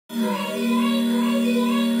The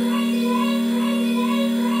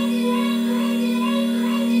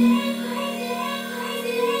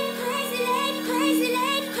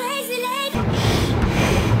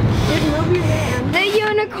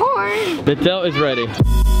unicorn! The tail is ready.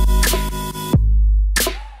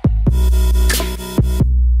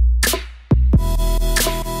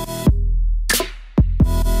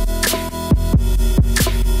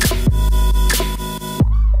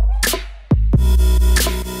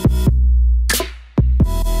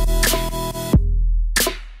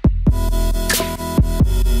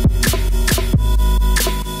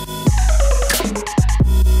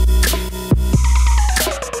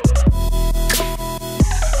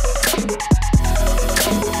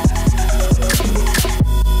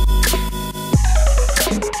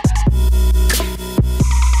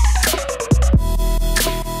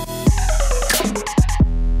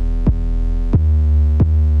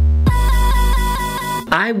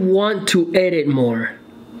 I want to edit more.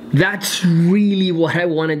 That's really what I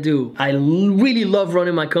want to do. I really love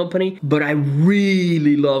running my company, but I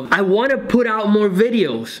want to put out more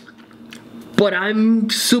videos. But I'm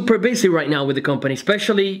super busy right now with the company,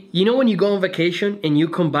 especially, you know when you go on vacation and you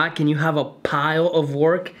come back and you have a pile of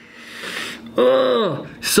work? Ugh.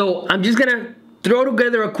 So I'm just gonna throw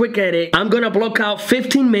together a quick edit. I'm gonna block out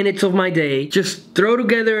 15 minutes of my day, just throw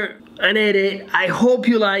together an edit. I hope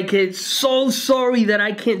you like it. So sorry that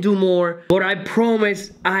I can't do more, but I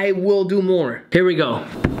promise I will do more. Here we go.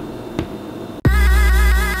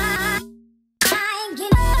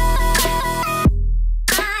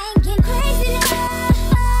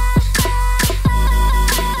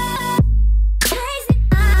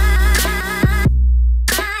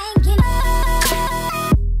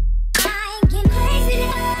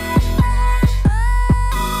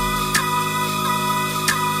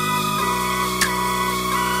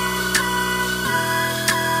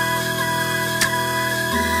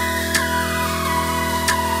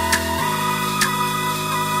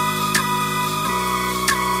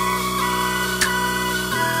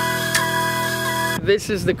 This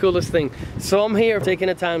is the coolest thing. So I'm here taking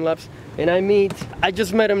a time lapse and I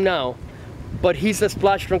just met him now, but he's a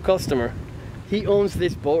Splashron customer. He owns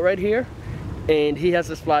this boat right here and he has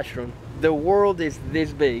a Splashron. The world is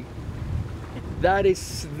this big. That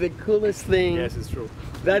is the coolest thing. Yes, it's true.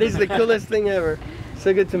 That is the coolest thing ever.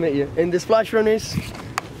 So good to meet you. And the Splashron is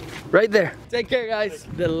right there. Take care, guys.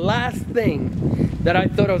 The last thing that I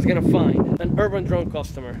thought I was gonna find, an urban drone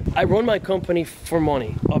customer. I run my company for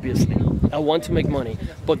money, obviously. I want to make money,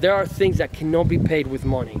 but there are things that cannot be paid with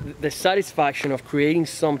money. The satisfaction of creating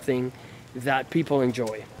something that people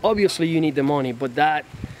enjoy. Obviously you need the money, but that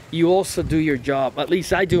you also do your job. At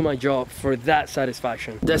least I do my job for that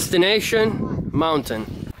satisfaction. Destination,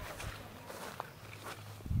 mountain.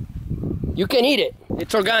 You can eat it,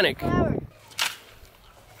 it's organic. And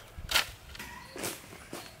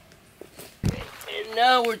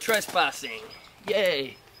now we're trespassing,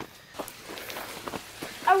 yay.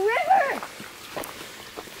 A river!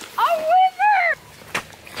 A river!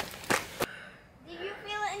 Did you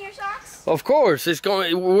feel it in your socks? Of course,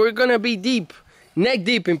 we're gonna be deep, neck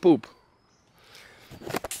deep in poop.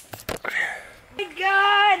 Oh my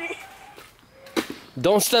God!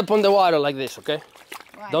 Don't step on the water like this, okay?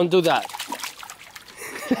 Why? Don't do that.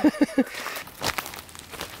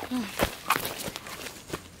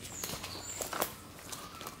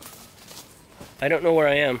 I don't know where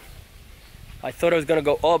I am. I thought I was gonna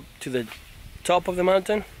go up to the top of the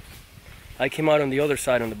mountain. I came out on the other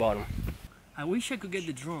side on the bottom. I wish I could get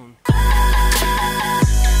the drone.